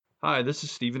Hi, this is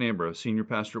Stephen Ambrose, Senior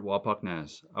Pastor at Wapak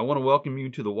Naz. I want to welcome you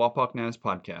to the Wapak Naz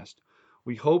podcast.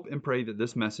 We hope and pray that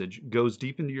this message goes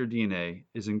deep into your DNA,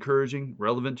 is encouraging,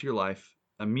 relevant to your life,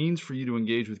 a means for you to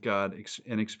engage with God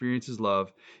and experience His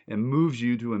love, and moves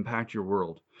you to impact your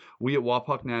world. We at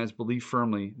Wapak Naz believe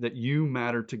firmly that you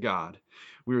matter to God.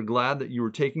 We are glad that you are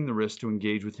taking the risk to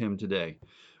engage with Him today.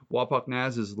 Wapak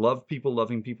Naz is love people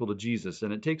loving people to Jesus,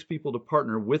 and it takes people to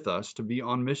partner with us to be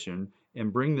on mission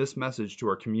and bring this message to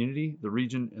our community, the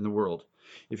region, and the world.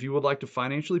 If you would like to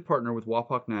financially partner with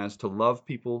Wapak Naz to love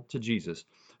people to Jesus,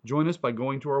 join us by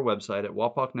going to our website at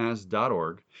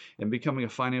wapaknaz.org and becoming a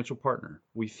financial partner.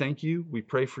 We thank you, we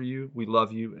pray for you, we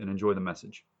love you, and enjoy the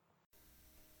message.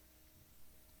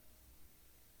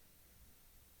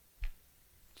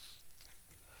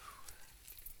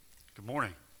 Good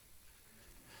morning.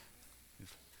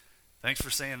 Thanks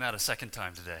for saying that a second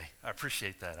time today. I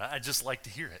appreciate that. I just like to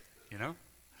hear it, you know?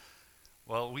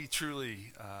 Well, we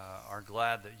truly are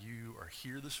glad that you are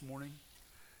here this morning,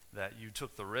 that you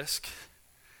took the risk,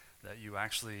 that you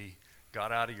actually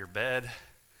got out of your bed,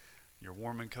 your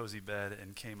warm and cozy bed,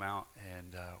 and came out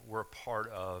and were a part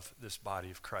of this body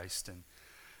of Christ. And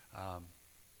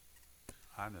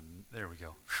there we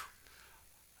go. Whew.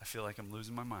 I feel like I'm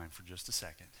losing my mind for just a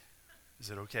second. Is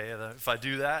it okay if I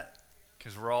do that?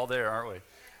 Because we're all there, aren't we?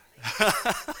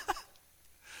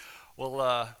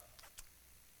 Well,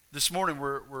 this morning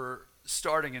we're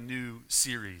starting a new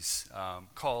series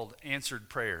called Answered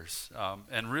Prayers.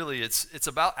 And really it's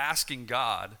about asking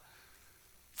God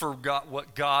for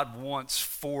what God wants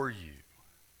for you.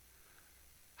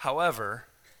 However,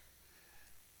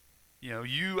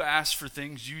 you ask for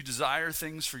things, you desire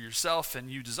things for yourself, and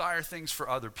you desire things for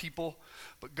other people,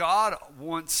 but God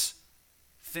wants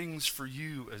things for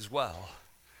you as well.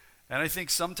 And I think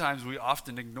sometimes we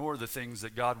often ignore the things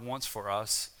that God wants for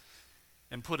us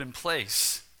and put in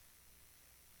place,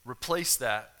 replace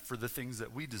that for the things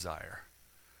that we desire,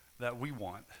 that we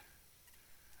want.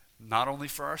 Not only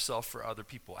for ourselves, for other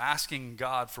people. Asking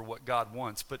God for what God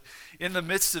wants. But in the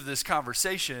midst of this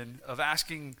conversation of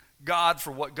asking God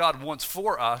for what God wants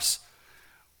for us,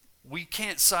 we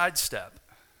can't sidestep.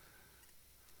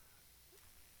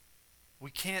 We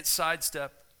can't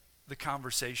sidestep the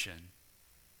conversation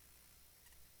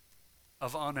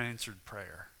of unanswered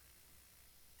prayer.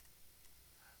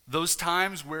 Those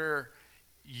times where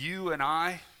you and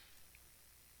I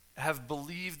have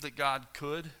believed that God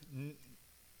could,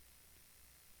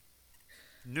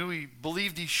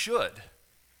 believed he should,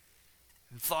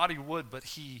 and thought he would, but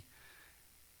he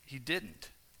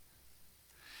didn't.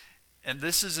 And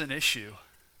this is an issue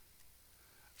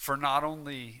for not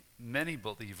only many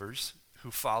believers who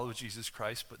follow Jesus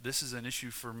Christ, but this is an issue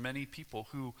for many people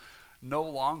who no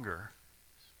longer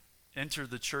enter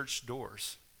the church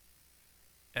doors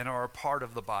and are a part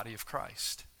of the body of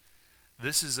Christ.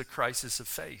 This is a crisis of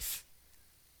faith.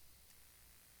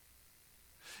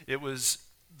 It was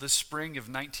the spring of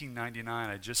 1999.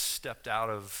 I just stepped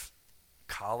out of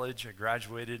college. I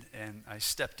graduated and I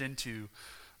stepped into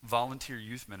volunteer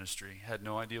youth ministry. Had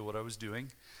no idea what I was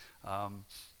doing,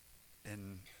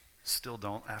 and still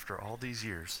don't after all these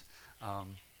years.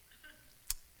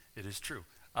 It is true.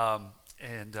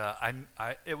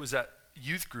 It was at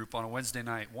youth group on a Wednesday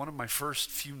night, one of my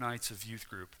first few nights of youth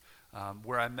group,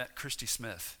 where I met Christy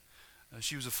Smith.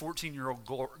 She was a 14-year-old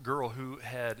girl who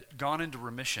had gone into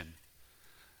remission.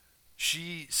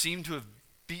 She seemed to have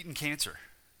beaten cancer.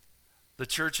 The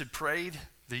church had prayed,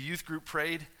 the youth group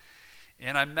prayed,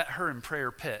 and I met her in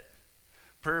Prayer Pit.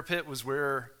 Prayer Pit was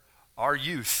where our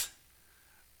youth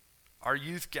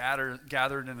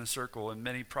gathered in a circle, and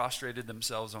many prostrated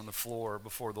themselves on the floor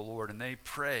before the Lord, and they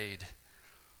prayed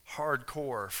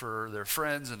hardcore for their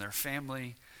friends and their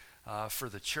family, for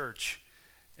the church.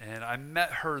 And I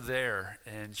met her there,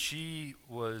 and she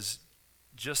was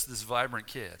just this vibrant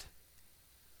kid,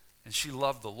 and she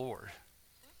loved the Lord.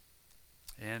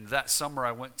 And that summer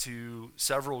I went to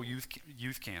several youth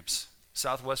camps,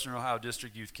 Southwestern Ohio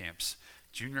District youth camps,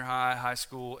 junior high, high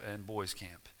school, and boys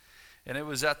camp. And it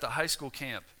was at the high school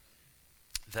camp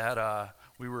that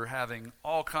we were having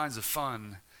all kinds of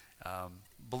fun,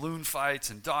 balloon fights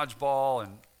and dodgeball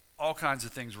and all kinds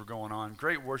of things were going on.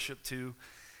 Great worship too.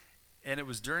 And it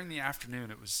was during the afternoon.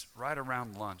 It was right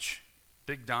around lunch.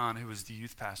 Big Don, who was the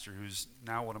youth pastor, who's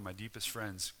now one of my deepest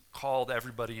friends, called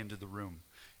everybody into the room,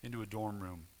 into a dorm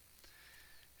room.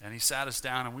 And he sat us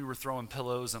down, and we were throwing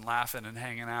pillows and laughing and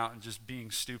hanging out and just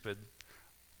being stupid.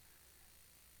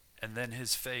 And then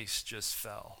his face just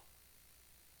fell.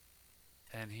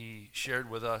 And he shared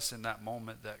with us in that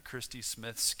moment that Christy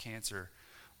Smith's cancer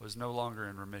was no longer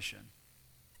in remission.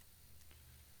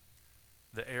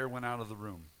 The air went out of the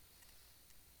room.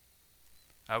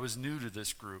 I was new to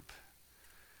this group,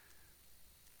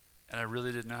 and I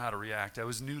really didn't know how to react. I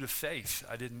was new to faith.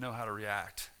 I didn't know how to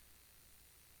react.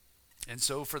 And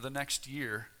so for the next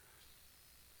year,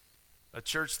 a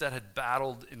church that had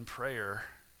battled in prayer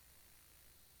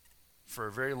for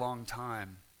a very long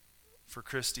time for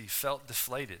Christy felt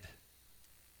deflated.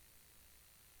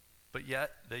 But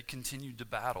yet they continued to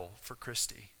battle for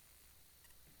Christy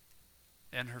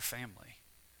and her family.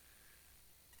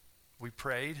 We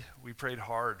prayed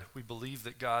hard. We believed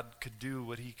that God could do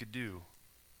what he could do.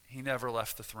 He never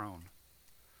left the throne.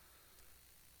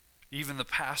 Even the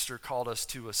pastor called us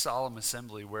to a solemn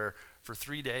assembly where for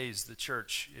 3 days the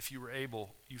church, if you were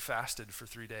able, you fasted for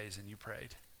 3 days and you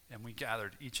prayed. And we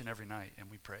gathered each and every night and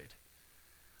we prayed,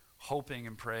 hoping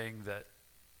and praying that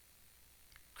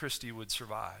Christy would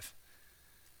survive.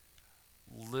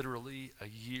 Literally a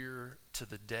year to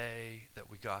the day that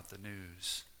we got the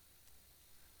news,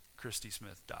 Christy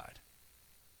Smith died.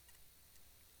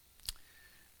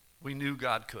 We knew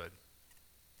God could.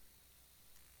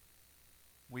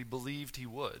 We believed he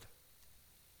would.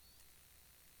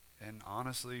 And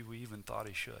honestly, we even thought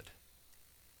he should.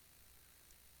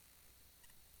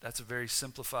 That's a very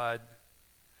simplified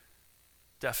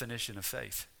definition of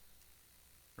faith,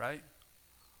 right?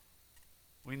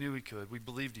 We knew he could. We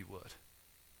believed he would.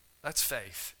 That's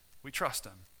faith. We trust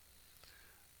him.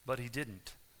 But he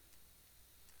didn't.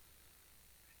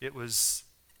 It was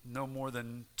no more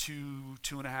than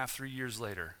 2.5, 3 years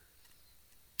later.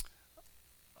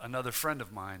 Another friend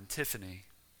of mine, Tiffany,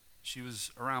 she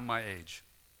was around my age.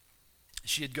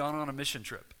 She had gone on a mission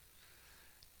trip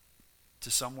to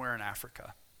somewhere in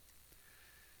Africa.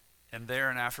 And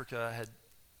there in Africa had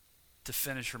to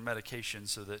finish her medication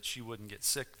so that she wouldn't get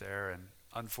sick there. And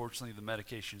unfortunately, the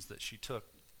medications that she took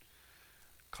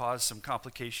caused some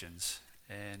complications.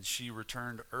 And she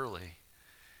returned early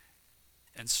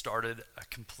and started a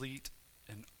complete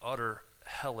and utter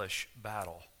hellish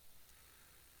battle.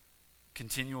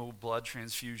 Continual blood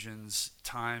transfusions,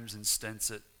 times and stents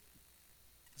at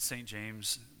St.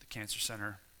 James, the Cancer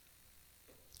Center.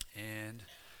 And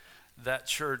that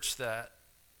church that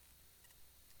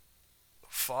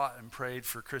fought and prayed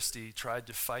for Christy tried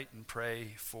to fight and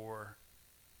pray for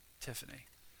Tiffany.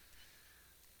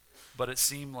 But it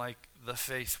seemed like the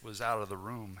faith was out of the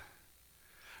room.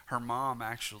 Her mom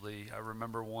actually, I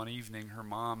remember one evening, her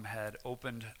mom had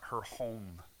opened her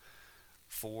home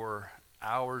for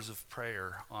hours of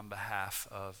prayer on behalf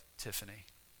of Tiffany.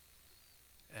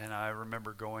 And I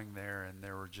remember going there, and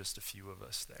there were just a few of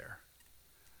us there.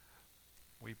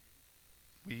 We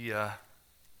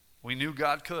knew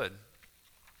God could.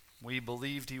 We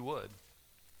believed he would.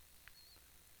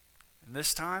 And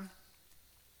this time,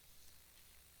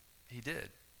 he did.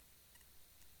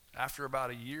 After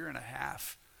about 1.5 years,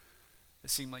 it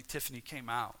seemed like Tiffany came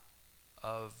out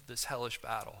of this hellish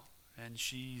battle, and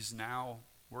she's now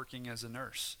working as a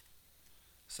nurse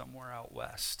somewhere out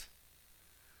west.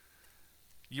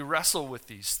 You wrestle with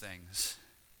these things.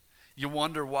 You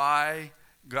wonder why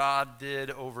God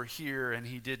did over here and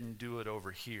he didn't do it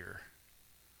over here.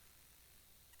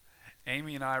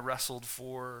 Amy and I wrestled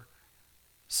for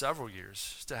several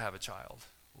years to have a child.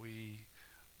 We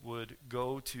would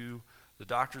go to the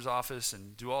doctor's office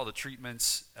and do all the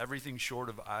treatments, everything short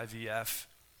of IVF.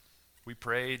 We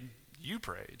prayed. You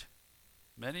prayed.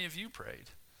 Many of you prayed.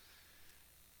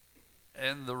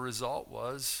 And the result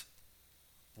was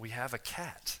we have a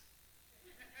cat.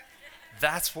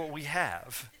 That's what we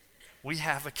have. We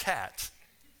have a cat.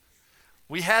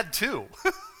 We had 2.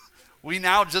 We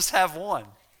now just have 1.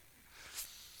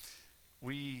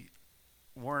 We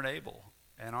weren't able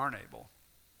and aren't able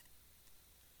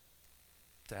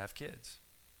to have kids.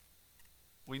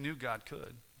 We knew God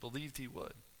could, believed he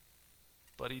would,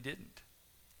 but he didn't.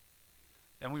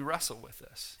 And we wrestle with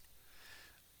this.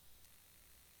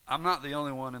 I'm not the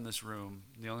only one in this room,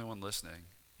 the only one listening,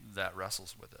 that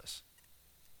wrestles with this.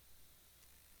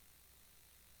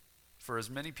 For as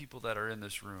many people that are in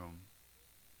this room,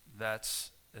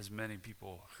 that's as many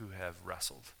people who have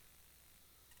wrestled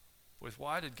with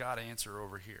why did God answer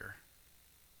over here?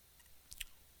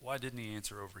 Why didn't he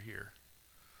answer over here?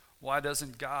 Why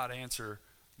doesn't God answer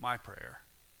my prayer?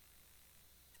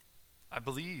 I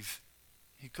believe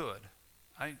he could.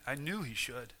 I knew he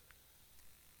should.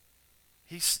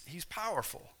 He's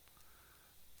powerful,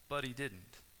 but he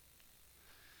didn't.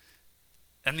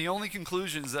 And the only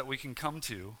conclusions that we can come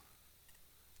to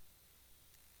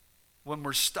when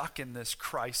we're stuck in this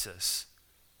crisis,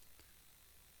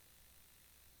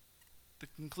 the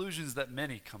conclusions that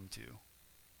many come to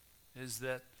is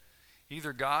that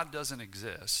either God doesn't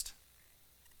exist,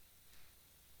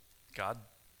 God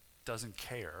doesn't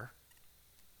care,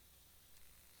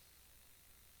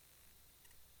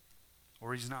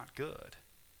 or he's not good.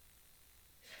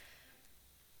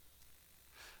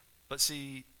 But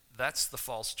see, that's the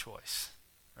false choice,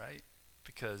 right?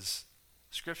 Because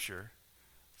Scripture,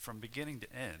 from beginning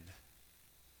to end,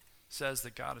 says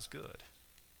that God is good.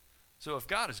 So if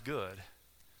God is good,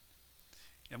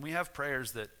 and we have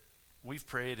prayers that we've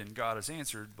prayed and God has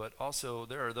answered, but also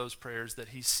there are those prayers that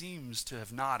he seems to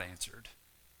have not answered,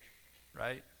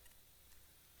 right?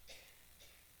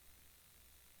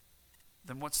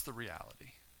 Then what's the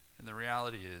reality? And the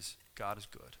reality is God is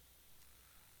good.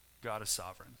 God is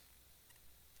sovereign.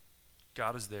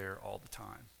 God is there all the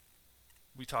time.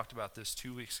 We talked about this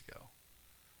 2 weeks ago,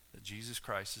 that Jesus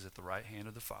Christ is at the right hand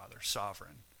of the Father,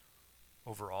 sovereign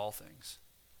over all things,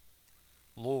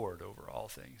 Lord over all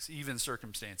things, even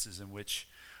circumstances in which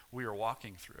we are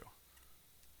walking through.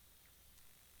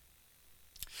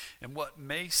 And what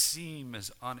may seem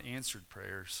as unanswered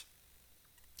prayers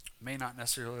may not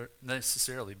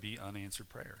necessarily be unanswered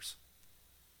prayers.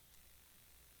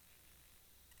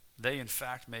 They, in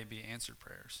fact, may be answered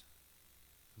prayers.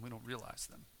 We don't realize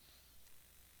them.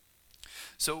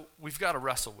 So we've got to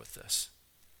wrestle with this.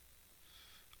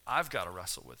 I've got to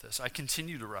wrestle with this. I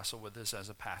continue to wrestle with this as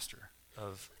a pastor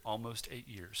of almost 8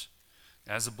 years.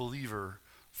 As a believer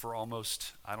for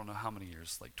almost, I don't know how many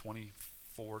years, like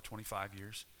 24, 25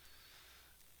 years.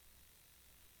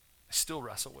 I still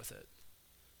wrestle with it.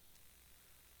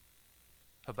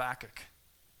 Habakkuk.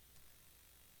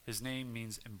 His name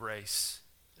means embrace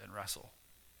and wrestle.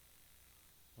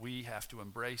 We have to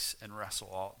embrace and wrestle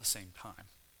all at the same time.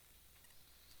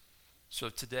 So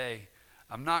today,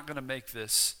 I'm not going to make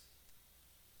this,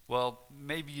 well,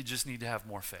 maybe you just need to have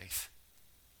more faith.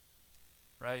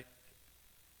 Right?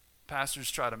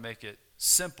 Pastors try to make it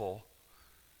simple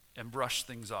and brush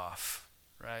things off.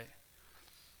 Right?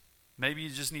 Maybe you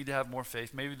just need to have more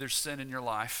faith. Maybe there's sin in your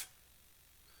life.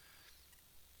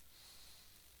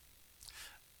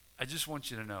 I just want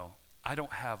you to know, I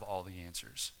don't have all the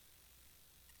answers.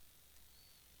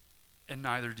 And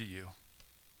neither do you.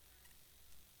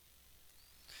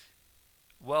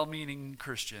 Well-meaning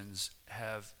Christians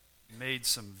have made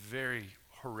some very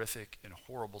horrific and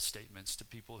horrible statements to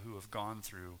people who have gone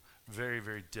through very,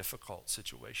 very difficult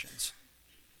situations.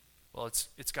 Well,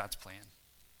 it's God's plan.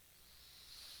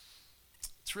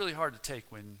 It's really hard to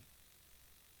take when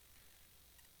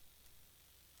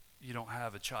you don't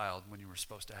have a child when you were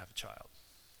supposed to have a child.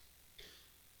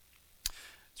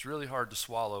 It's really hard to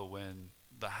swallow when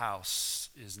the house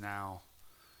is now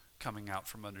coming out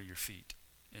from under your feet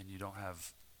and you don't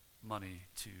have money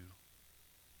to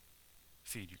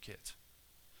feed your kids.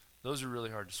 Those are really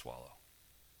hard to swallow,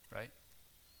 right?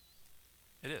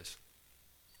 It is.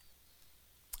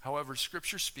 However,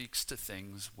 Scripture speaks to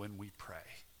things when we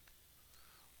pray.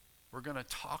 We're going to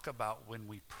talk about when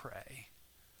we pray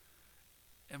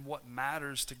and what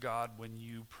matters to God when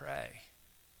you pray.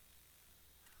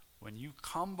 When you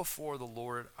come before the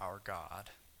Lord our God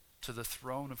to the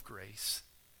throne of grace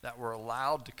that we're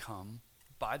allowed to come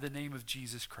by the name of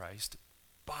Jesus Christ,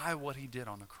 by what he did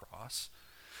on the cross,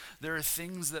 there are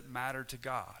things that matter to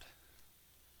God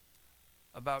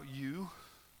about you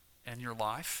and your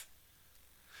life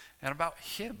and about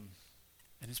him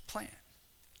and his plan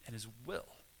and his will.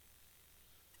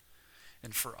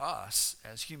 And for us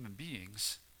as human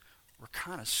beings, we're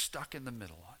kind of stuck in the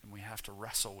middle and we have to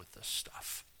wrestle with this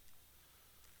stuff.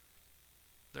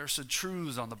 There are some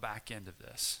truths on the back end of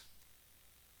this.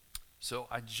 So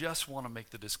I just want to make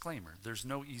the disclaimer. There's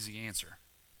no easy answer.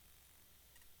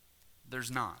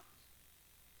 There's not.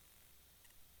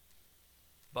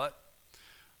 But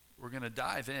we're going to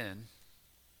dive in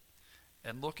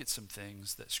and look at some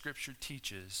things that Scripture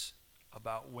teaches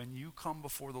about when you come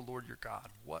before the Lord your God,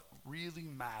 what really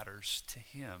matters to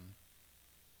him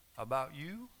about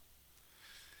you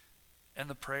and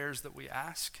the prayers that we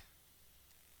ask,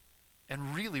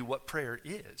 and really what prayer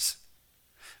is.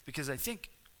 Because I think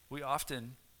we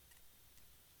often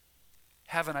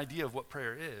have an idea of what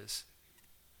prayer is,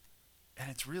 and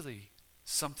it's really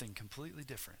something completely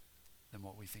different than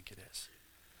what we think it is.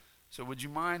 So would you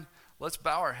mind, let's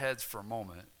bow our heads for a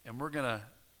moment, and we're gonna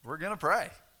pray.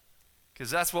 Because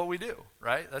that's what we do,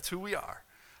 right? That's who we are.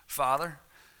 Father,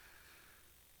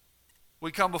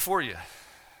 we come before you.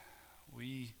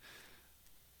 We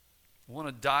want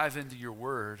to dive into your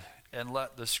word and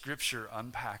let the Scripture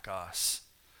unpack us.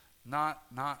 Not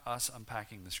us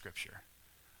unpacking the Scripture.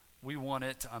 We want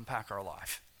it to unpack our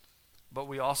life. But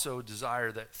we also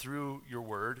desire that through your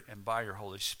word and by your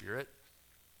Holy Spirit,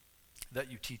 that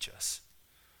you teach us,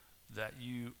 that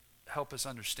you help us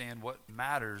understand what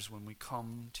matters when we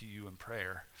come to you in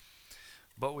prayer.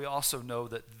 But we also know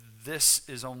that this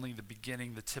is only the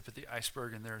beginning, the tip of the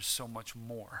iceberg, and there is so much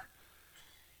more.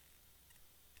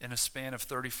 In a span of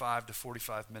 35 to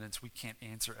 45 minutes, we can't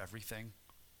answer everything.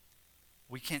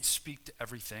 We can't speak to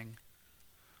everything.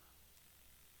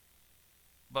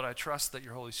 But I trust that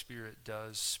your Holy Spirit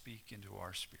does speak into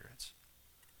our spirits.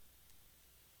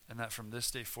 And that from this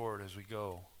day forward, as we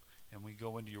go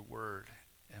into your word,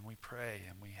 and we pray,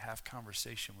 and we have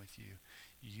conversation with you,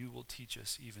 you will teach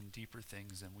us even deeper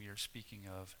things than we are speaking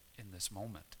of in this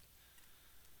moment.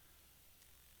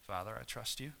 Father, I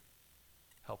trust you.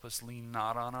 Help us lean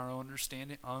not on our own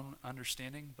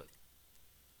understanding, but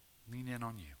lean in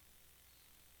on you.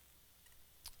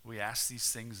 We ask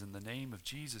these things in the name of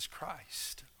Jesus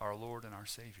Christ, our Lord and our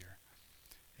Savior.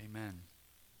 Amen.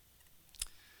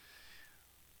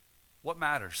 What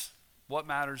matters? What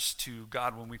matters to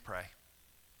God when we pray?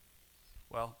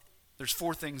 Well, there's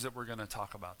 4 things that we're going to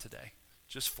talk about today.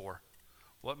 Just 4.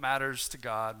 What matters to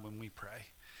God when we pray?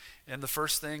 And the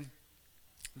first thing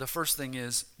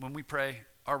is, when we pray,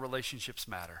 our relationships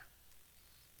matter.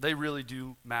 They really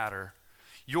do matter.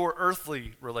 Your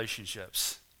earthly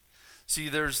relationships. See,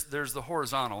 there's the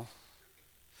horizontal,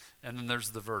 and then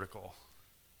there's the vertical.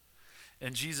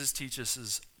 And Jesus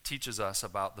teaches us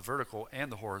about the vertical and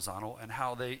the horizontal and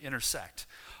how they intersect.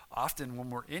 Often when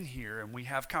we're in here and we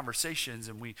have conversations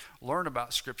and we learn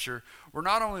about Scripture, we're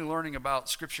not only learning about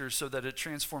Scripture so that it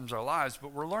transforms our lives,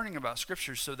 but we're learning about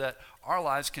Scripture so that our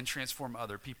lives can transform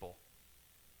other people,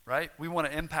 right? We want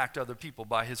to impact other people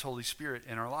by His Holy Spirit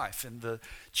in our life and the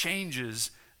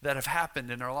changes that have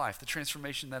happened in our life, the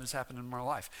transformation that has happened in our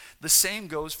life. The same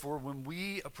goes for when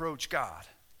we approach God.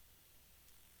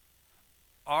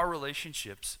 Our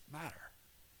relationships matter.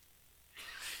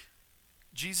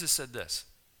 Jesus said this.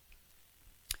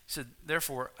 He said,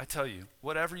 therefore, I tell you,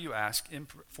 whatever you ask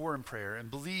for in prayer, and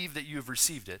believe that you have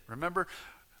received it. Remember,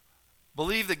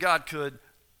 believe that God could,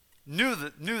 knew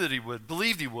that He would,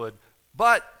 believed He would,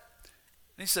 but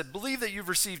he said, believe that you've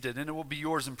received it, and it will be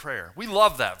yours in prayer. We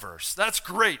love that verse. That's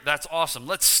great. That's awesome.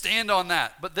 Let's stand on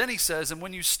that. But then he says, and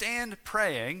when you stand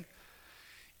praying,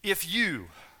 if you,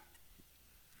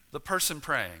 the person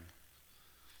praying,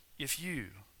 if you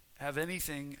have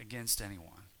anything against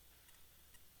anyone,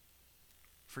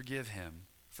 forgive him,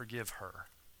 forgive her,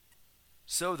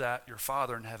 so that your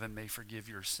Father in heaven may forgive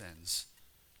your sins,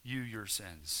 your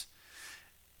sins.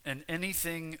 And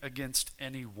anything against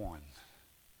anyone.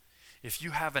 If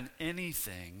you have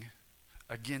anything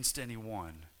against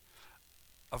anyone,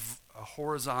 a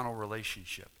horizontal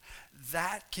relationship,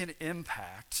 that can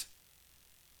impact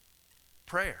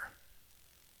prayer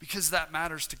because that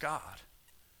matters to God.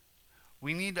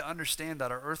 We need to understand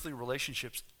that our earthly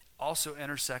relationships also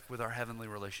intersect with our heavenly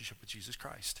relationship with Jesus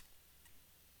Christ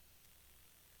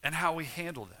and how we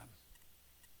handle them.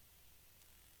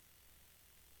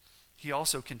 He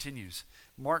also continues.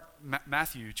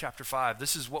 Matthew chapter 5,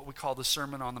 this is what we call the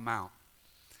Sermon on the Mount.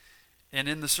 And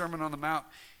in the Sermon on the Mount,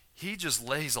 he just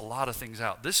lays a lot of things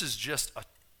out. This is just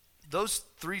those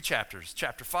 3 chapters,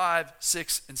 chapter 5,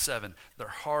 6, and 7, they're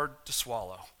hard to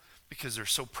swallow because they're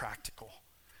so practical.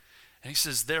 And he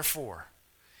says, therefore,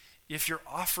 if you're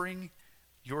offering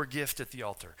your gift at the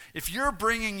altar, if you're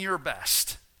bringing your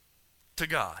best to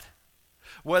God,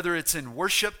 whether it's in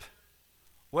worship,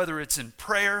 whether it's in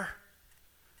prayer,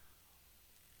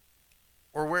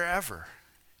 or wherever,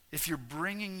 if you're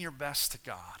bringing your best to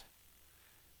God,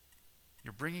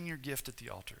 you're bringing your gift at the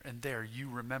altar, and there you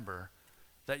remember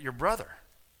that your brother,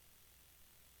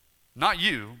 not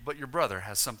you, but your brother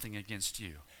has something against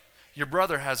you. Your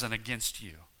brother has an against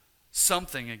you,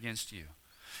 something against you.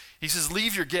 He says,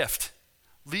 leave your gift.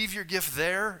 Leave your gift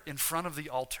there in front of the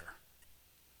altar.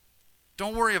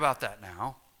 Don't worry about that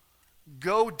now.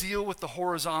 Go deal with the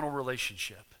horizontal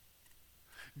relationship.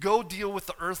 Go deal with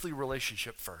the earthly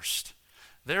relationship first.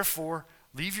 Therefore,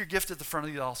 leave your gift at the front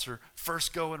of the altar.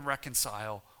 First go and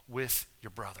reconcile with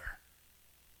your brother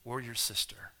or your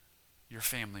sister, your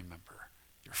family member,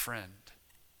 your friend,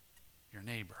 your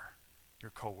neighbor,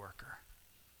 your coworker.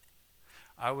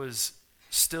 I was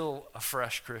still a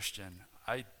fresh Christian.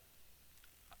 I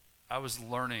was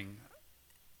learning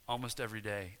almost every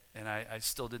day, and I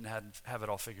still didn't have it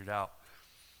all figured out.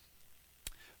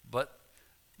 But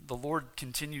the Lord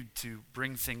continued to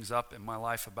bring things up in my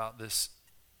life about this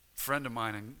friend of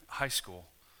mine in high school.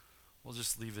 We'll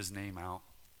just leave his name out.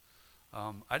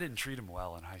 I didn't treat him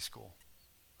well in high school.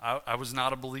 I was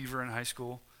not a believer in high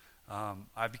school.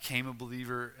 I became a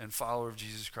believer and follower of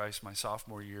Jesus Christ my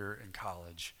sophomore year in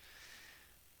college.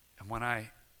 And when I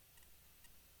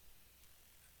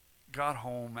got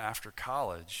home after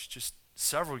college, just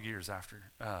several years after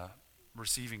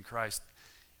receiving Christ,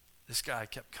 this guy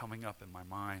kept coming up in my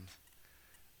mind.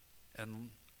 And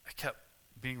I kept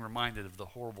being reminded of the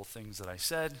horrible things that I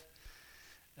said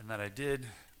and that I did.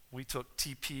 We took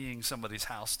TPing somebody's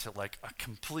house to like a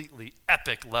completely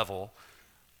epic level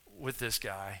with this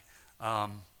guy.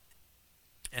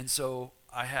 And so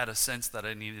I had a sense that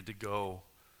I needed to go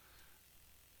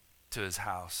to his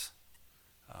house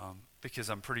because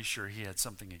I'm pretty sure he had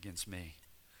something against me.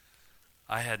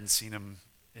 I hadn't seen him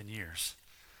in years.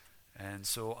 And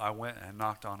so I went and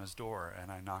knocked on his door,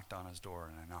 and I knocked on his door,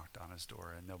 and I knocked on his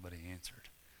door, and nobody answered.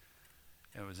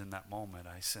 It was in that moment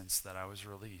I sensed that I was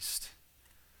released.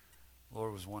 The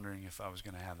Lord was wondering if I was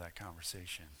going to have that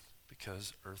conversation,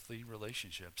 because earthly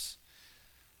relationships,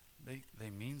 they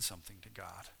mean something to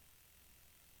God,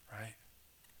 right?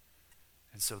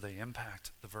 And so they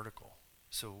impact the vertical.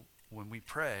 So when we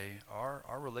pray,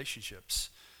 our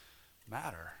relationships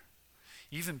matter.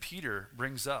 Even Peter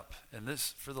brings up, and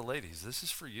this, for the ladies, this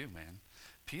is for you, man.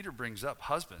 Peter brings up,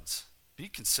 husbands, be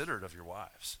considerate of your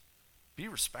wives. Be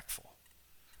respectful,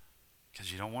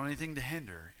 because you don't want anything to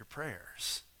hinder your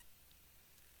prayers.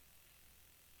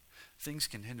 Things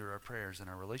can hinder our prayers, and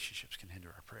our relationships can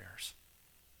hinder our prayers.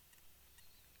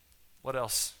 What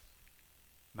else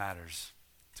matters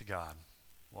to God?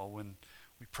 Well, when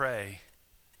we pray,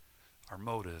 our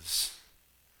motives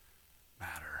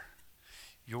matter.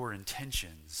 Your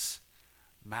intentions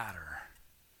matter.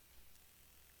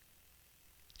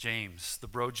 James, the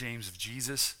bro James of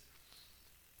Jesus,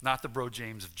 not the bro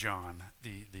James of John,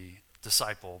 the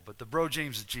disciple, but the bro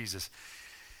James of Jesus.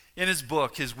 In his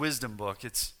book, his wisdom book,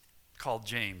 it's called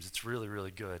James. It's really,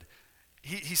 really good.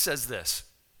 He says this: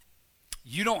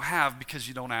 you don't have because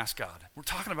you don't ask God. We're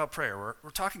talking about prayer. We're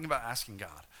talking about asking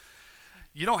God.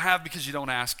 You don't have because you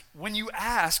don't ask. When you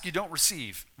ask, you don't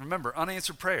receive. Remember,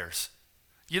 unanswered prayers.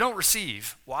 You don't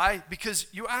receive. Why? Because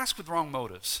you ask with wrong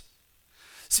motives.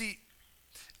 See,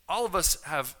 all of us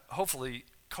have, hopefully,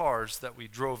 cars that we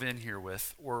drove in here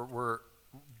with or were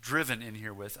driven in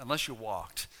here with, unless you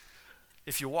walked.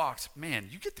 If you walked, man,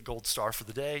 you get the gold star for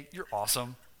the day. You're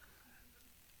awesome.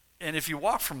 And if you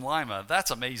walk from Lima,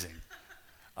 that's amazing.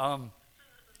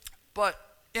 But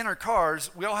in our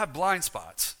cars, we all have blind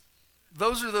spots.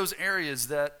 Those are those areas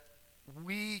that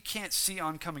we can't see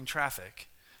oncoming traffic.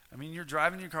 I mean, you're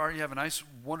driving your car, you have a nice,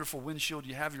 wonderful windshield,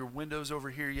 you have your windows over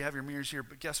here, you have your mirrors here,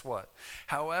 but guess what?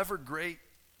 However great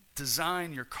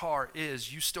design your car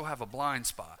is, you still have a blind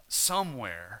spot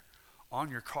somewhere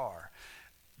on your car.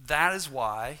 That is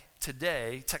why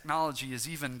today technology has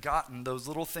even gotten those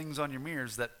little things on your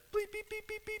mirrors that beep, beep, beep,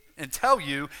 beep, beep, and tell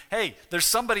you, hey, there's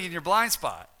somebody in your blind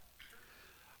spot.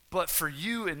 But for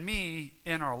you and me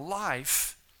in our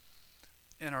life,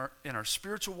 in our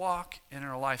spiritual walk, in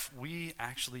our life, we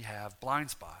actually have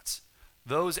blind spots.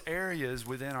 Those areas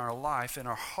within our life, in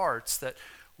our hearts, that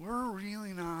we're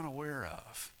really not aware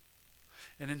of.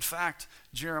 And in fact,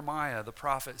 Jeremiah, the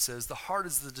prophet, says, the heart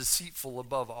is the deceitful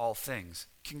above all things.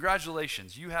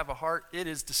 Congratulations, you have a heart, it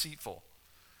is deceitful.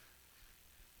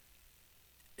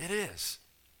 It is.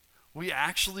 We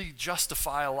actually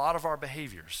justify a lot of our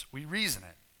behaviors. We reason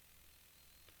it.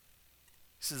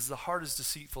 He says, the heart is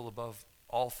deceitful above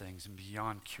all things and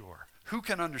beyond cure. Who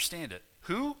can understand it?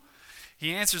 Who?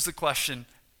 He answers the question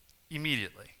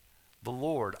immediately. The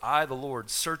Lord, the Lord,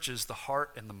 searches the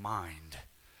heart and the mind.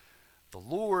 The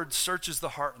Lord searches the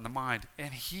heart and the mind,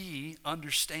 and he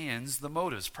understands the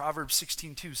motives. Proverbs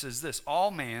 16:2 says this: all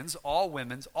mans, all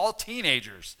women's, all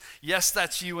teenagers. Yes,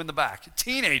 that's you in the back.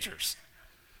 Teenagers.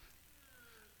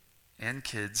 And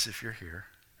kids, if you're here.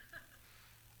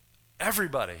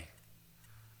 Everybody.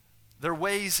 Their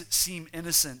ways seem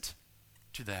innocent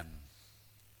to them.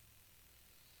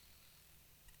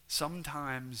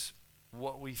 Sometimes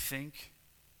what we think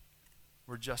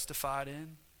we're justified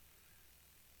in,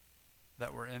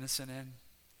 that we're innocent in,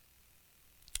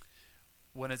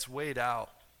 when it's weighed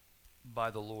out by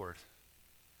the Lord,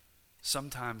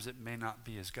 sometimes it may not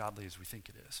be as godly as we think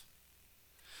it is.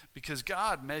 Because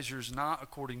God measures not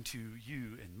according to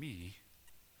you and me,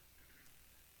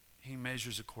 he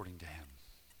measures according to him.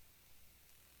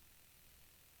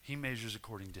 He measures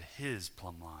according to his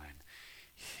plumb line,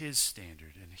 his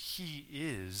standard, and he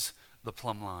is the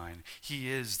plumb line.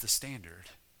 He is the standard.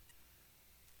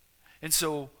 And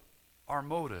so our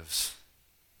motives,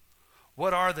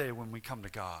 what are they when we come to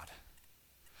God?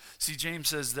 See, James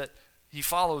says that he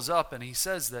follows up and he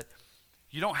says that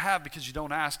you don't have because you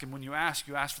don't ask, and when you ask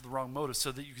for the wrong motive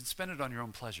so that you can spend it on your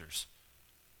own pleasures.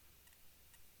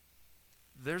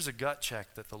 There's a gut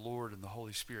check that the Lord and the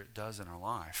Holy Spirit does in our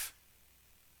life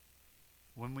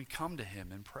when we come to him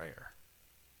in prayer.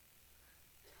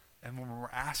 And when we're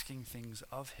asking things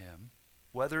of him,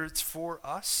 whether it's for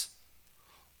us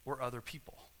or other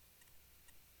people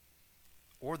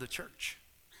or the church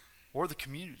or the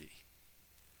community.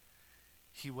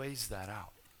 He weighs that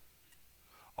out.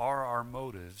 Are our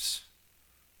motives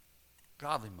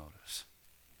godly motives?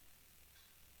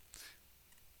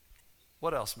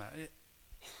 What else, Matt?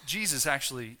 Jesus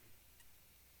actually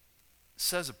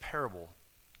says a parable.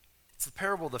 It's the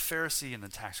parable of the Pharisee and the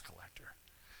tax collector.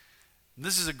 And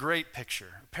this is a great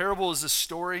picture. A parable is a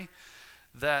story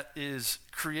that is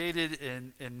created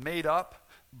and made up,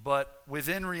 but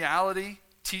within reality,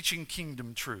 teaching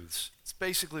kingdom truths. It's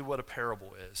basically what a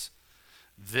parable is.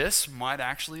 This might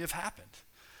actually have happened.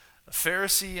 A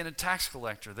Pharisee and a tax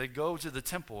collector, they go to the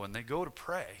temple and they go to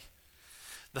pray.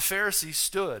 The Pharisee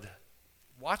stood.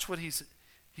 Watch what he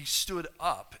stood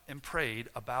up and prayed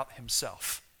about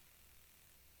himself.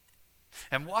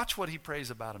 And watch what he prays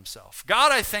about himself.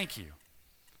 God, I thank you.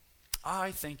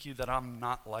 I thank you that I'm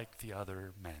not like the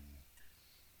other men.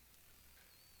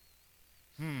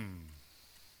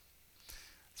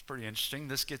 It's pretty interesting.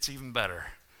 This gets even better.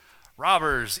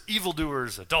 Robbers,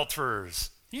 evildoers,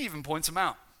 adulterers. He even points them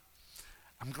out.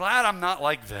 I'm glad I'm not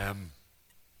like them.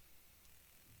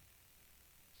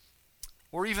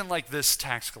 Or even like this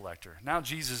tax collector. Now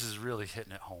Jesus is really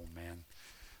hitting it home, man.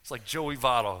 It's like Joey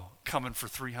Votto coming for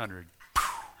 300.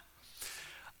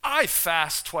 I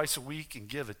fast twice a week and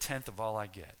give a tenth of all I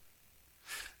get.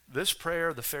 This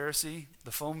prayer, the Pharisee,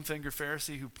 the foam finger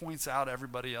Pharisee who points out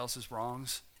everybody else's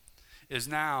wrongs, is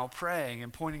now praying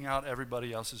and pointing out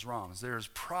everybody else's wrongs. There is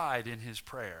pride in his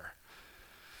prayer.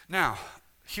 Now,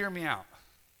 hear me out.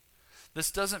 This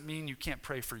doesn't mean you can't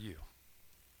pray for you,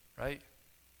 right?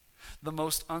 The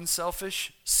most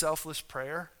unselfish, selfless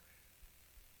prayer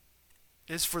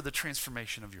is for the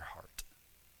transformation of your heart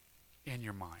and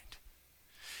your mind.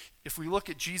 If we look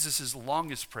at Jesus'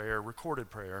 longest prayer, recorded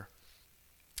prayer,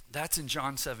 that's in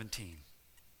John 17.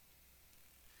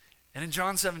 And in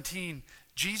John 17,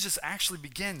 Jesus actually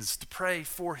begins to pray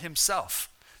for himself.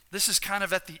 This is kind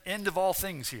of at the end of all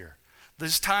things here.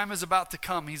 This time is about to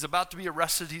come. He's about to be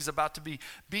arrested. He's about to be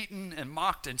beaten and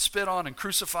mocked and spit on and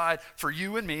crucified for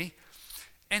you and me.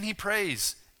 And he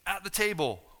prays at the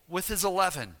table with his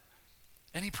 11.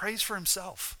 And he prays for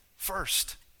himself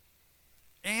first.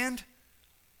 And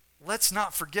let's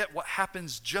not forget what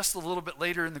happens just a little bit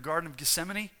later in the Garden of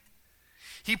Gethsemane.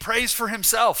 He prays for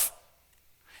himself.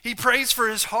 He prays for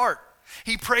his heart.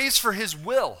 He prays for his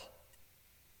will.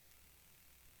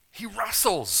 He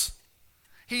wrestles.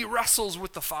 He wrestles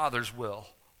with the Father's will.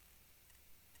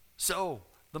 So,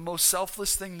 the most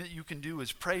selfless thing that you can do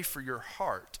is pray for your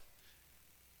heart,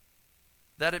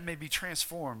 that it may be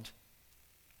transformed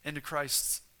into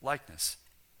Christ's likeness.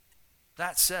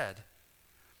 That said,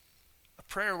 a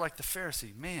prayer like the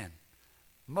Pharisee, man,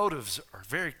 motives are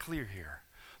very clear here.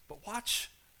 But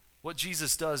watch what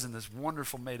Jesus does in this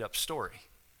wonderful made-up story.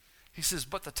 He says,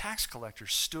 but the tax collector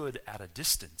stood at a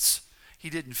distance. He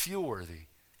didn't feel worthy.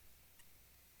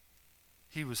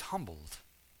 He was humbled.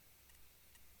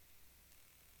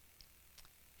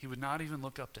 He would not even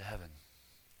look up to heaven.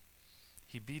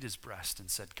 He beat his breast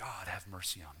and said, God, have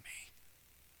mercy on me.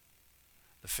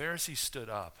 The Pharisee stood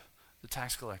up. The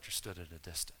tax collector stood at a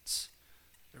distance.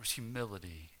 There was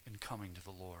humility in coming to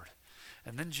the Lord.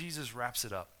 And then Jesus wraps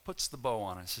it up, puts the bow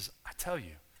on it, and says, I tell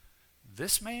you,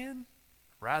 this man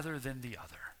rather than the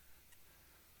other,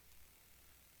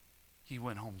 he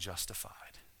went home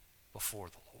justified before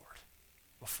the Lord,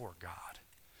 before God.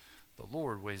 The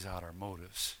Lord weighs out our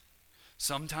motives.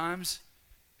 Sometimes,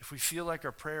 if we feel like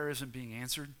our prayer isn't being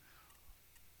answered,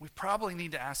 we probably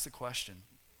need to ask the question,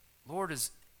 Lord,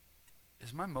 is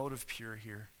my motive pure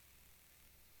here?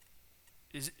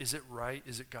 Is it right?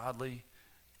 Is it godly?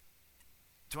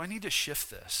 Do I need to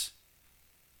shift this?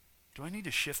 Do I need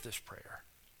to shift this prayer?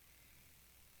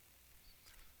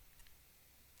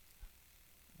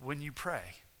 When you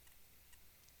pray,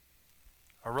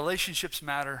 our relationships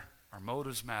matter, our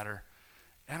motives matter,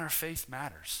 and our faith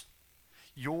matters.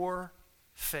 Your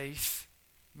faith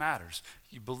matters.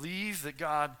 You believe that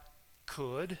God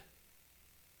could,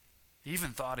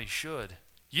 even thought he should.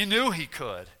 You knew he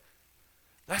could.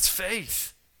 That's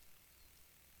faith.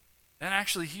 And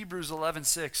actually, Hebrews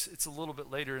 11:6, it's a little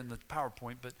bit later in the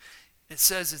PowerPoint, but it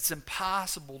says it's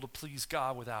impossible to please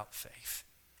God without faith.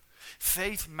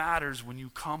 Faith matters when you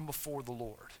come before the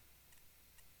Lord.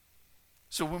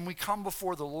 So when we come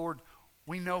before the Lord,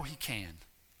 we know he can.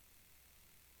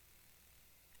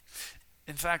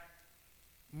 In fact,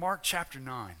 Mark chapter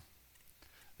 9,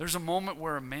 there's a moment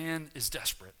where a man is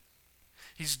desperate.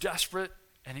 He's desperate,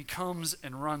 and he comes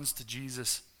and runs to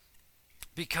Jesus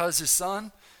because his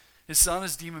son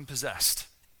is demon-possessed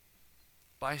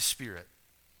by a spirit.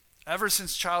 Ever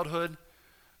since childhood,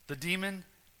 The demon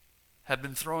had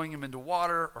been throwing him into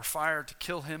water or fire to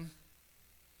kill him,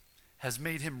 has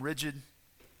made him rigid,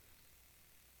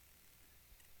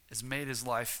 has made his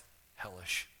life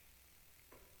hellish.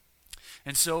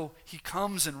 And so he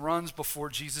comes and runs before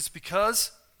Jesus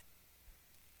because,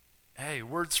 hey,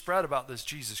 word spread about this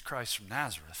Jesus Christ from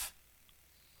Nazareth.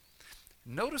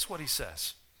 Notice what he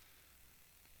says.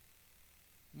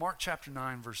 Mark chapter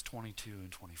 9, verse 22 and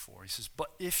 24. He says,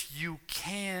 but if you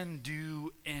can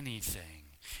do anything,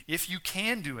 if you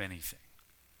can do anything,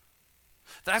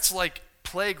 that's like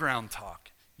playground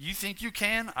talk. You think you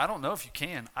can? I don't know if you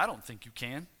can. I don't think you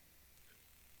can.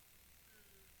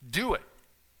 Do it.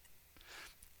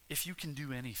 If you can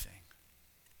do anything,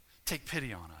 take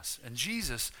pity on us. And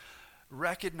Jesus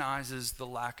recognizes the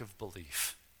lack of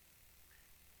belief.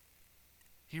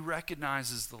 He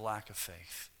recognizes the lack of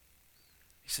faith.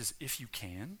 He says, if you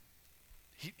can.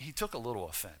 He took a little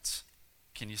offense.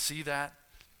 Can you see that?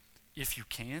 If you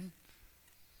can.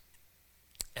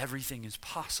 Everything is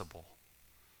possible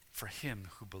for him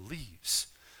who believes.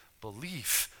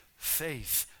 Belief,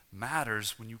 faith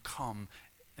matters when you come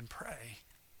and pray.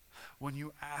 When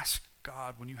you ask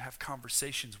God, when you have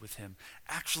conversations with him.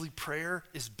 Actually, prayer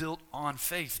is built on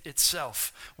faith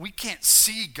itself. We can't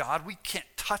see God. We can't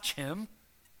touch him.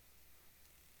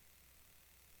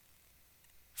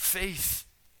 Faith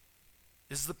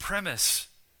is the premise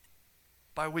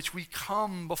by which we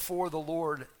come before the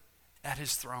Lord at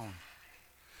his throne.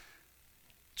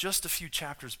 Just a few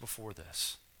chapters before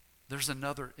this, there's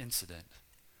another incident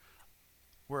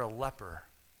where a leper,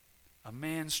 a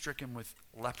man stricken with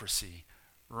leprosy,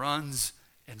 runs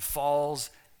and falls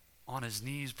on his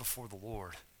knees before the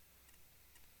Lord.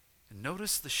 And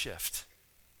notice the shift.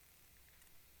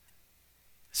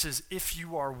 It says, if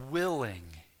you are willing,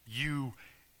 you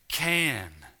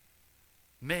can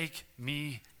make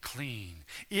me clean.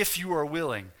 If you are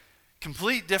willing.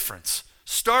 Complete difference.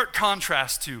 Stark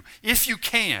contrast to if you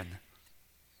can.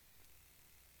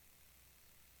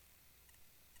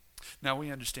 Now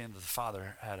we understand that the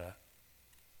Father had a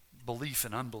belief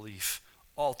and unbelief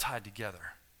all tied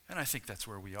together. And I think that's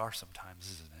where we are sometimes,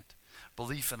 isn't it?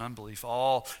 Belief and unbelief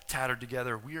all tattered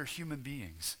together. We are human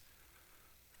beings.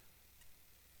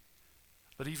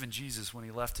 But even Jesus, when he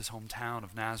left his hometown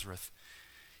of Nazareth,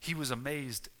 he was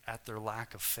amazed at their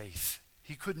lack of faith.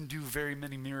 He couldn't do very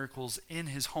many miracles in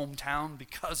his hometown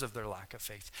because of their lack of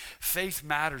faith. Faith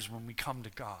matters when we come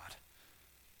to God.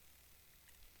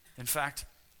 In fact,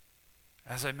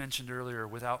 as I mentioned earlier,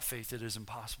 without faith it is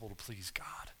impossible to please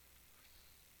God.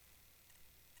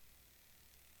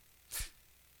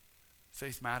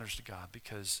 Faith matters to God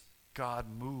because God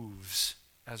moves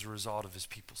as a result of his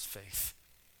people's faith.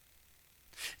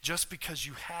 Just because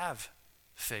you have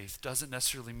faith doesn't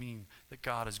necessarily mean that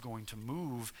God is going to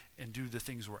move and do the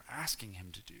things we're asking him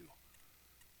to do.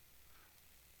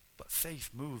 But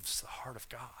faith moves the heart of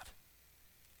God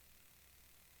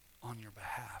on your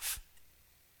behalf.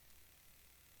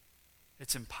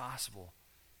 It's impossible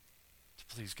to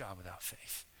please God without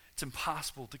faith. It's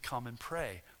impossible to come and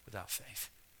pray without faith.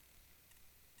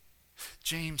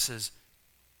 James says,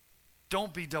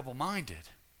 don't be double-minded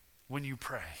when you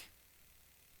pray.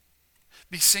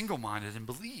 Be single-minded and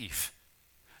believe.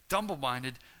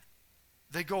 Double-minded,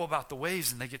 they go about the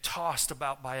waves and they get tossed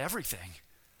about by everything.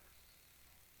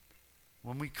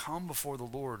 When we come before the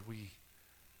Lord, we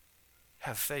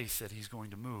have faith that he's going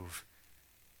to move.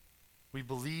 We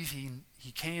believe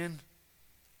he can,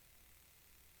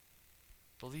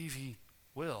 believe he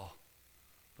will,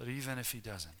 but even if he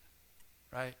doesn't,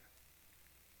 right?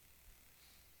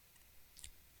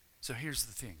 So here's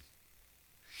the thing.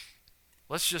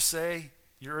 Let's just say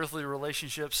your earthly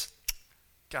relationships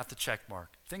got the check mark.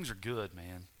 Things are good,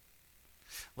 man.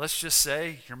 Let's just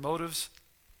say your motives,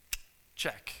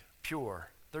 check, pure.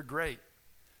 They're great.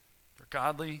 They're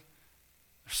godly.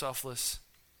 They're selfless.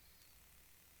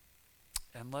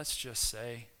 And let's just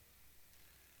say,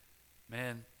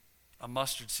 man, a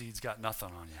mustard seed's got nothing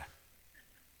on you.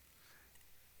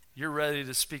 You're ready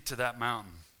to speak to that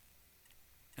mountain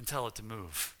and tell it to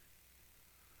move.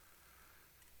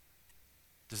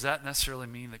 Does that necessarily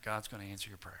mean that God's going to answer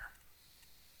your prayer?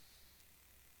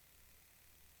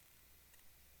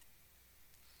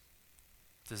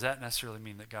 Does that necessarily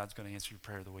mean that God's going to answer your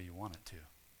prayer the way you want it to?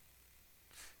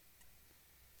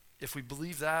 If we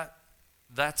believe that,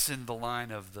 that's in the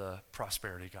line of the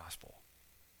prosperity gospel.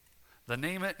 The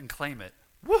name it and claim it.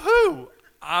 Woohoo!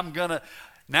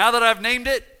 Now that I've named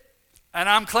it and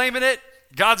I'm claiming it,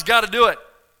 God's got to do it.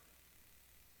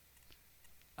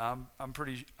 I'm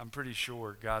pretty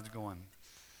sure God's going,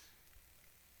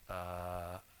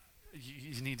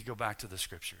 you need to go back to the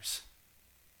scriptures.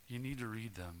 you need to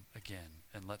read them again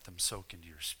and let them soak into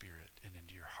your spirit and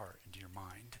into your heart, into your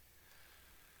mind.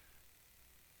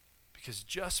 Because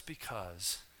just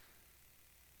because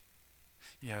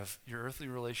you have your earthly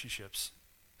relationships,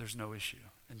 there's no issue.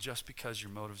 And just because your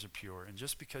motives are pure, and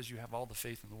just because you have all the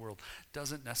faith in the world,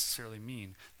 doesn't necessarily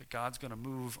mean that God's going to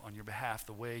move on your behalf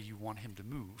the way you want him to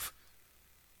move.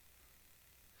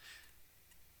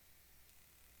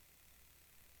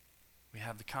 We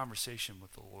have the conversation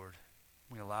with the Lord.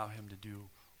 We allow him to do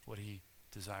what he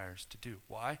desires to do.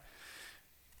 Why?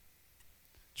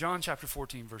 John chapter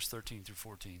 14, verse 13 through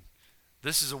 14.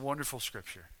 This is a wonderful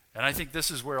scripture. And I think this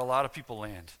is where a lot of people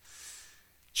land.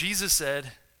 Jesus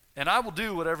said, "And I will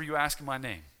do whatever you ask in my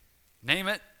name." Name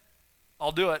it,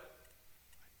 I'll do it.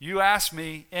 You ask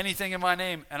me anything in my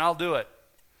name, and I'll do it.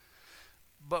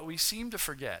 But we seem to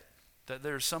forget that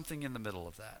there's something in the middle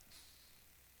of that.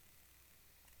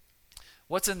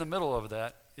 What's in the middle of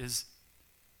that is,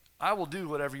 I will do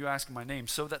whatever you ask in my name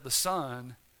so that the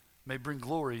Son may bring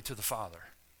glory to the Father.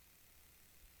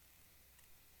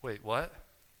 Wait, what?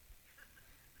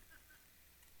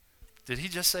 Did he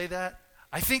just say that?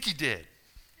 I think he did.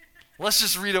 Let's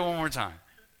just read it one more time.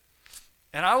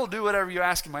 "And I will do whatever you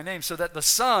ask in my name so that the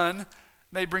Son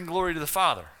may bring glory to the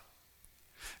Father."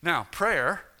 Now,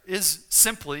 prayer is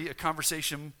simply a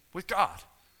conversation with God.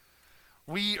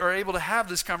 We are able to have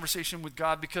this conversation with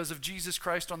God because of Jesus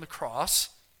Christ on the cross,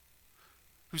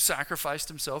 who sacrificed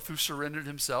himself, who surrendered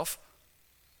himself,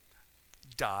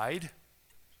 died,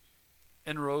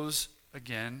 and rose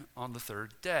again on the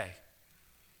third day.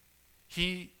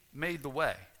 He made the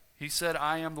way. He said,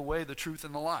 "I am the way, the truth,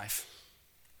 and the life."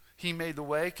 He made the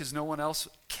way because no one else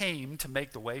came to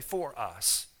make the way for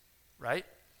us, right?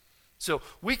 So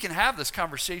we can have this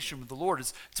conversation with the Lord.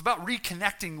 It's about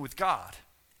reconnecting with God.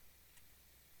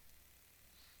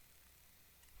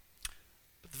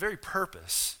 But the very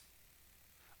purpose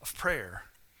of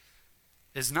prayer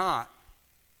is not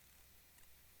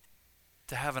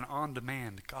to have an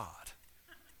on-demand God.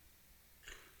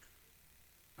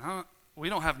 We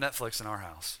don't have Netflix in our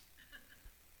house,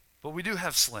 but we do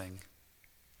have Sling.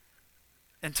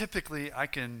 And typically I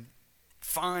can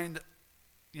find,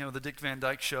 the Dick Van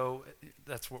Dyke Show.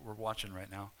 That's what we're watching right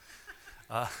now.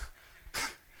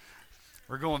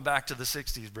 We're going back to the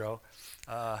 60s, bro.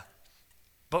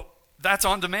 But that's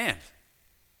on demand.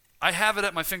 I have it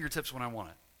at my fingertips when I want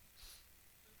it.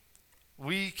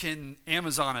 We can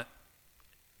Amazon it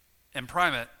and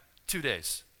Prime it 2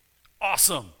 days.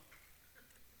 Awesome.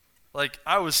 Like,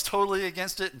 I was totally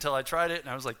against it until I tried it, and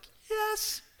I was like,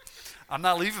 yes, I'm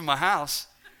not leaving my house.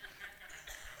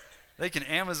 They can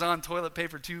Amazon toilet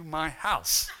paper to my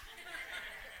house.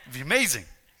 It'd be amazing.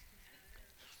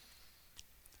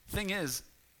 Thing is,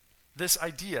 this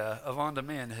idea of on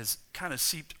demand has kind of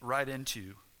seeped right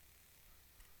into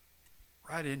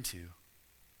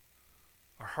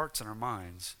our hearts and our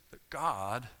minds. That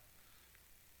God,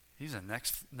 he's a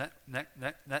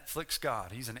Netflix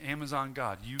God. He's an Amazon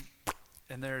God.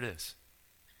 And there it is.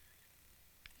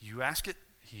 You ask it,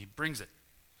 he brings it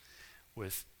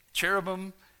with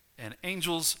cherubim and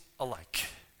angels alike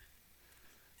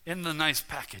in the nice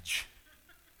package.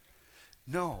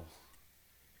 No.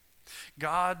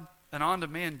 God, an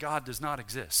on-demand God, does not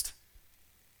exist.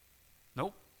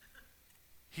 Nope.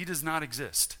 He does not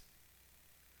exist.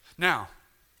 Now,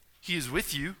 he is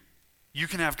with you. You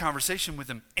can have conversation with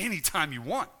him anytime you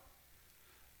want.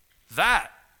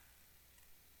 That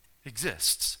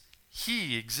exists.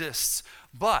 He exists.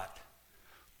 But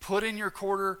put in your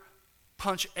quarter,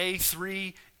 punch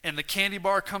A3, and the candy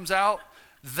bar comes out.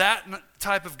 That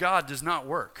type of God does not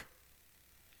work.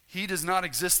 He does not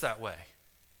exist that way.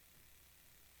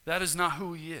 That is not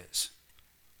who he is.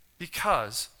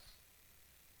 Because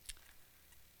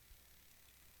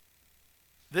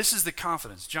this is the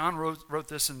confidence. John wrote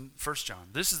this in 1 John.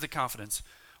 This is the confidence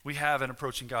we have in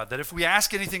approaching God, that if we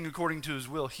ask anything according to his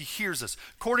will, he hears us.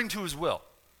 According to his will.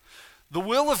 The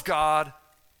will of God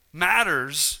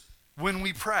matters when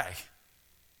we pray.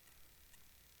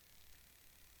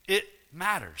 It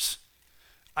matters.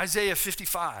 Isaiah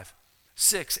 55,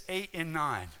 6, 8, and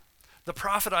 9. The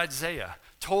prophet Isaiah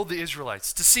told the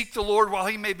Israelites to seek the Lord while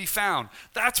he may be found.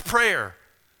 That's prayer.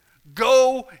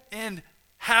 Go and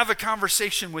have a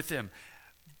conversation with him.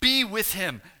 Be with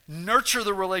him. Nurture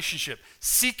the relationship.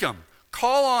 Seek him.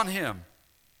 Call on him.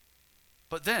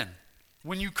 But then,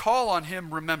 when you call on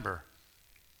him, remember,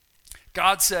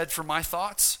 God said, "For my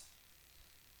thoughts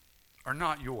are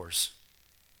not yours.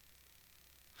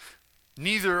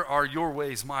 Neither are your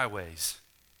ways my ways.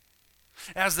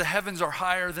 As the heavens are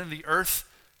higher than the earth,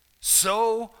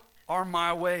 so are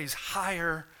my ways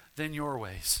higher than your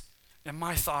ways." and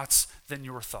my thoughts than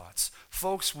your thoughts.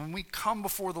 Folks, when we come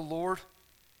before the Lord,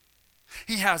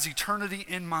 he has eternity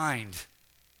in mind.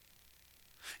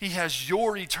 He has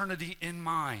your eternity in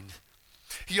mind.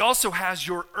 He also has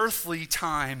your earthly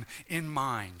time in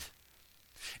mind.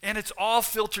 And it's all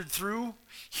filtered through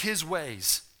his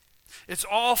ways. It's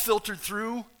all filtered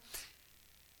through,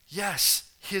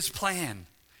 yes, his plan,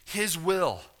 his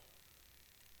will.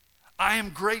 I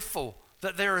am grateful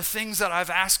that there are things that I've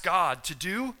asked God to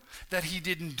do that he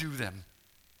didn't do them.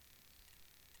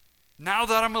 Now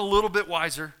that I'm a little bit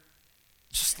wiser,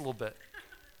 just a little bit,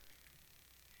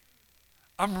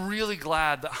 I'm really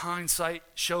glad that hindsight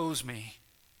shows me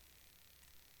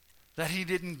that he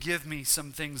didn't give me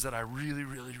some things that I really,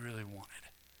 really, really wanted,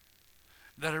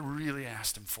 that I really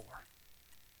asked him for.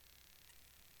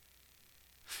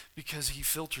 Because he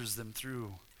filters them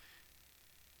through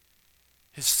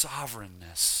his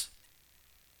sovereignness,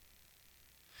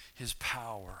 his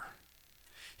power,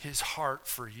 his heart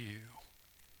for you,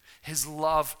 his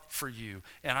love for you.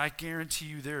 And I guarantee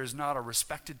you there is not a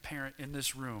respected parent in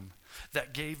this room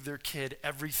that gave their kid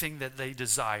everything that they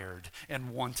desired and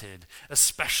wanted,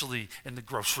 especially in the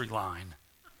grocery line.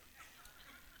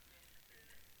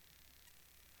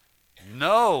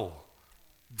 No,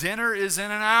 dinner is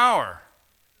in an hour.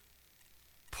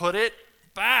 Put it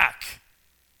back.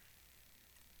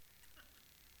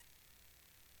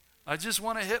 I just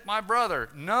want to hit my brother.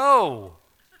 No.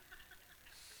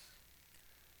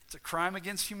 It's a crime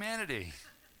against humanity.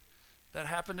 That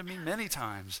happened to me many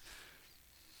times.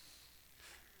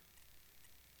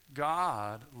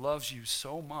 God loves you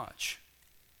so much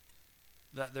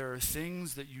that there are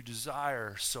things that you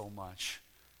desire so much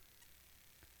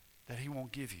that he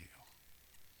won't give you.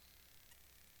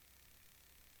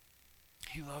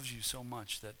 He loves you so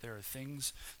much that there are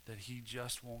things that he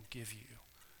just won't give you,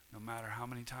 no matter how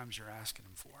many times you're asking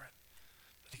him for it,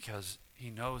 because he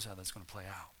knows how that's going to play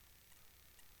out.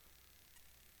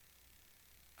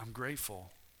 I'm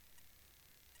grateful.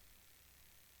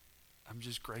 I'm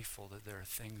just grateful that there are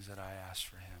things that I asked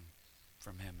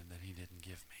from him, and that he didn't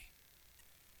give me.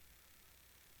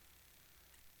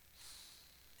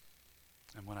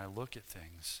 And when I look at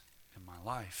things in my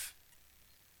life,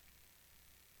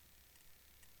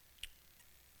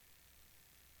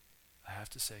 I have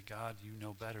to say, God, you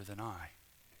know better than I.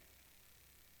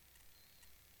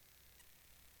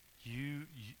 You,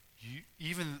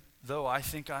 even though I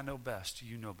think I know best,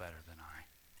 you know better than I.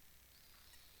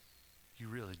 You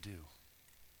really do.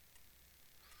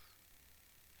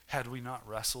 Had we not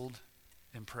wrestled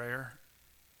in prayer,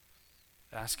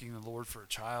 asking the Lord for a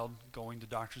child, going to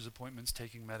doctor's appointments,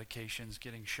 taking medications,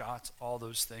 getting shots, all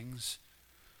those things,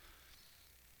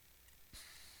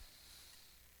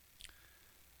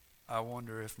 I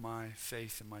wonder if my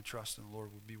faith and my trust in the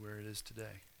Lord would be where it is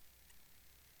today.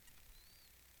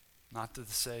 Not to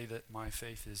say that my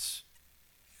faith is,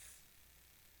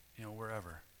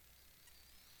 wherever.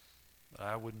 But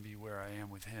I wouldn't be where I am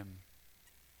with him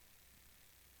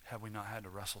had we not had to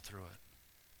wrestle through it.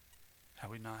 Had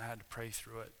we not had to pray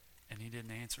through it and he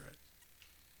didn't answer it.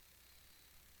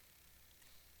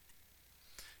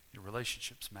 Your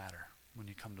relationships matter when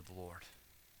you come to the Lord.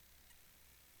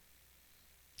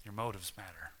 Your motives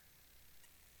matter.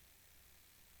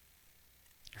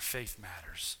 Your faith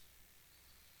matters.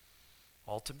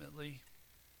 Ultimately,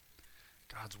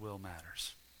 God's will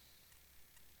matters.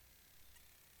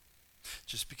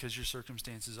 Just because your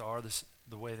circumstances are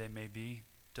the way they may be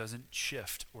doesn't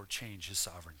shift or change his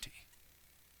sovereignty.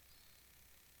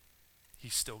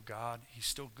 He's still God. He's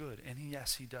still good. And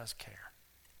yes, he does care.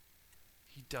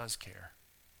 He does care.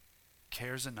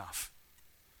 Cares enough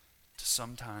to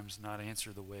sometimes not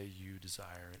answer the way you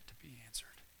desire it to be answered.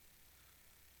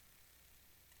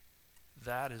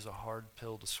 That is a hard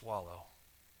pill to swallow.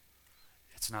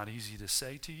 It's not easy to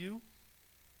say to you.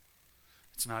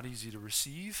 It's not easy to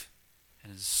receive.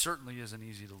 And it certainly isn't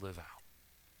easy to live out.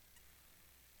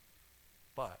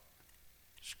 But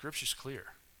Scripture's clear.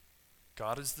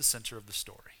 God is the center of the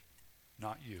story,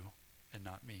 not you and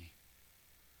not me.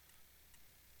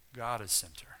 God is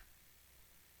center.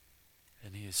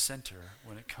 And he is center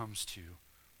when it comes to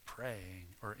praying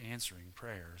or answering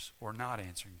prayers or not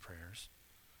answering prayers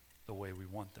the way we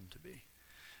want them to be.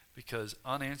 Because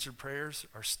unanswered prayers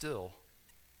are still,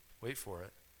 wait for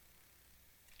it,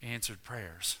 answered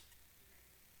prayers.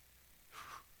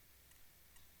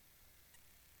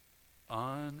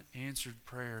 Unanswered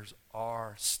prayers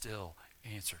are still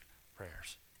answered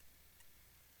prayers.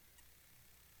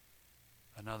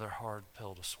 Another hard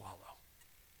pill to swallow.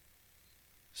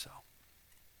 So,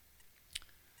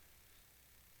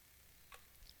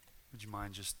 would you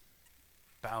mind just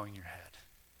bowing your head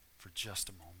for just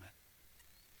a moment?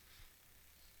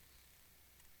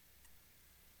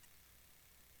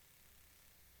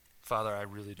 Father, I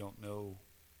really don't know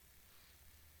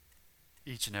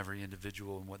each and every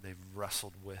individual and what they've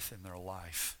wrestled with in their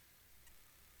life,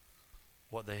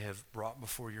 what they have brought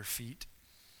before your feet,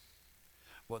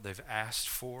 what they've asked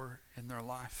for in their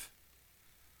life.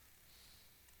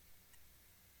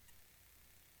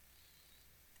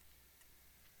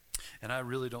 And I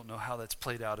really don't know how that's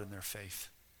played out in their faith,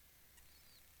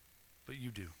 but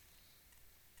you do.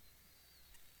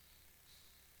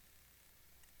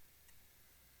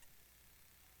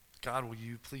 God, will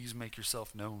you please make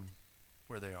yourself known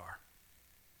where they are?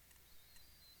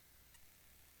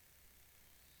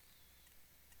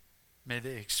 May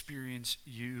they experience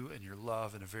you and your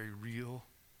love in a very real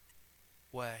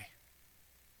way.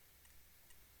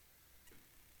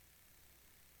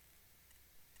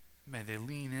 May they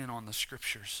lean in on the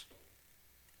scriptures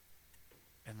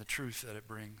and the truth that it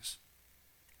brings.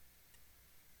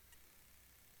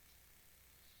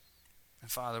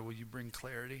 And Father, will you bring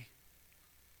clarity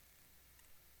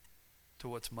to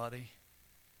what's muddy?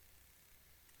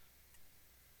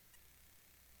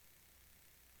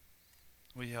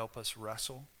 Will you help us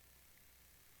wrestle?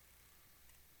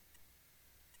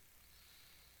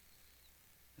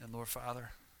 And Lord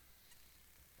Father,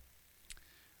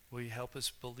 will you help us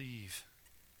believe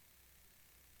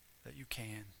that you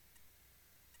can?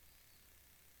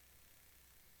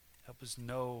 Help us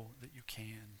know that you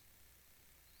can.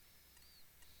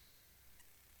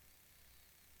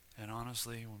 And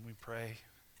honestly, when we pray,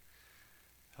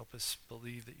 help us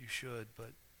believe that you should,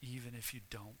 but even if you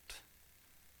don't,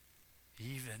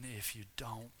 even if you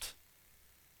don't,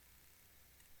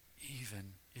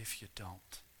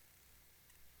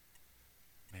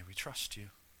 may we trust you.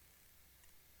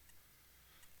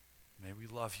 May we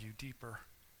love you deeper.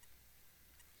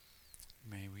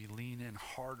 May we lean in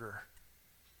harder.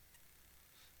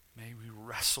 May we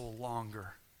wrestle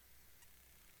longer.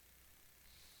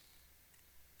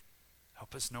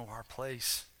 Help us know our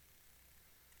place.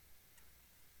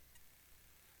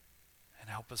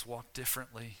 And help us walk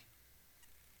differently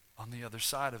on the other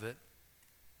side of it.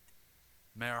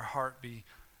 May our heart be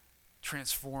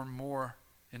transformed more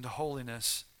into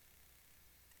holiness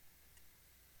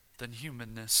than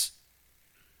humanness.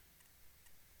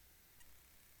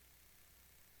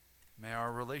 May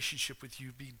our relationship with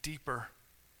you be deeper.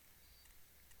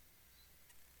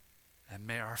 And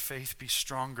may our faith be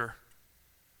stronger.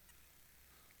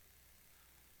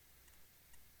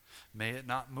 May it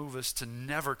not move us to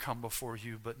never come before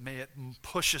you, but may it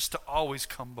push us to always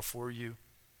come before you.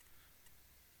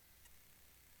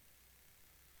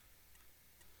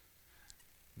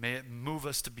 May it move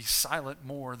us to be silent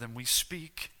more than we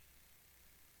speak.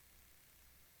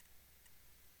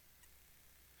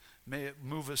 May it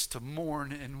move us to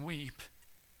mourn and weep.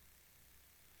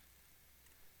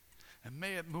 And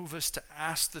may it move us to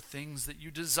ask the things that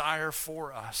you desire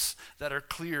for us that are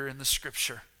clear in the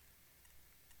Scripture.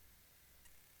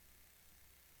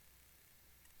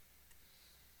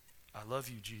 I love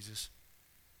you, Jesus.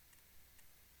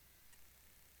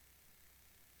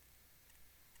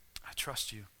 I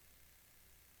trust you.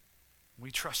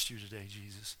 We trust you today,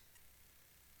 Jesus.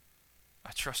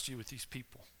 I trust you with these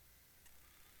people.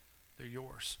 They're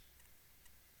yours.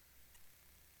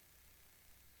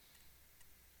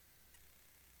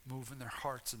 Move in their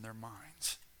hearts and their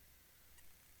minds.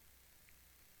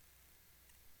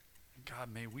 And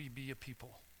God, may we be a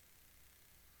people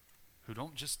who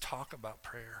don't just talk about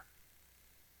prayer,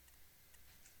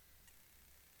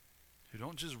 who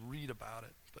don't just read about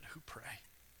it, but who pray.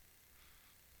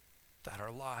 That our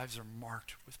lives are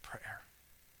marked with prayer.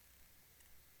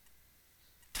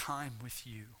 Time with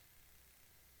you.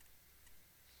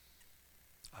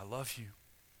 I love you.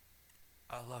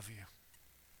 I love you.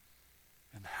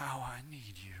 And how I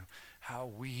need you. How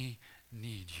we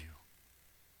need you.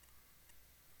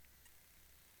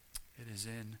 It is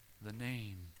in the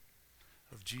name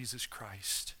of Jesus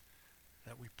Christ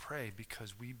that we pray,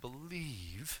 because we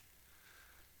believe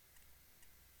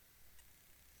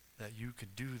that you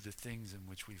could do the things in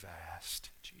which we've asked,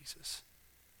 Jesus.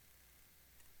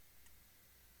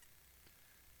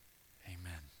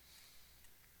 Amen.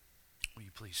 Will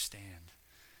you please stand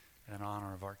in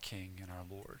honor of our King and our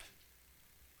Lord?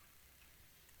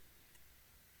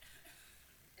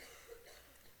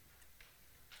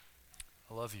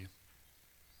 I love you.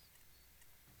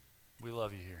 We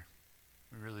love you here.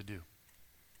 We really do.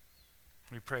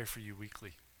 We pray for you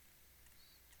weekly.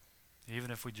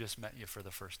 Even if we just met you for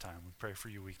the first time, we pray for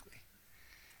you weekly.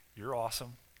 You're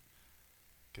awesome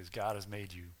because God has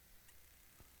made you.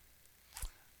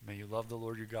 May you love the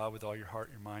Lord your God with all your heart,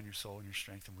 your mind, your soul, and your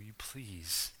strength. And will you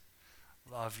please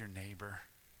love your neighbor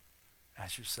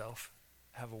as yourself?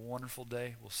 Have a wonderful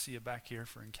day. We'll see you back here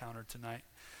for Encounter tonight,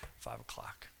 5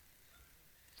 o'clock.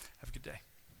 Have a good day.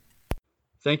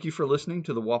 Thank you for listening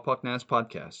to the Wapak Naz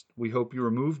podcast. We hope you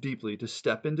are moved deeply to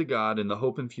step into God and the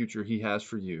hope and future He has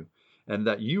for you, and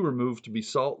that you are moved to be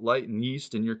salt, light, and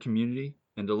yeast in your community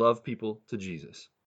and to love people to Jesus.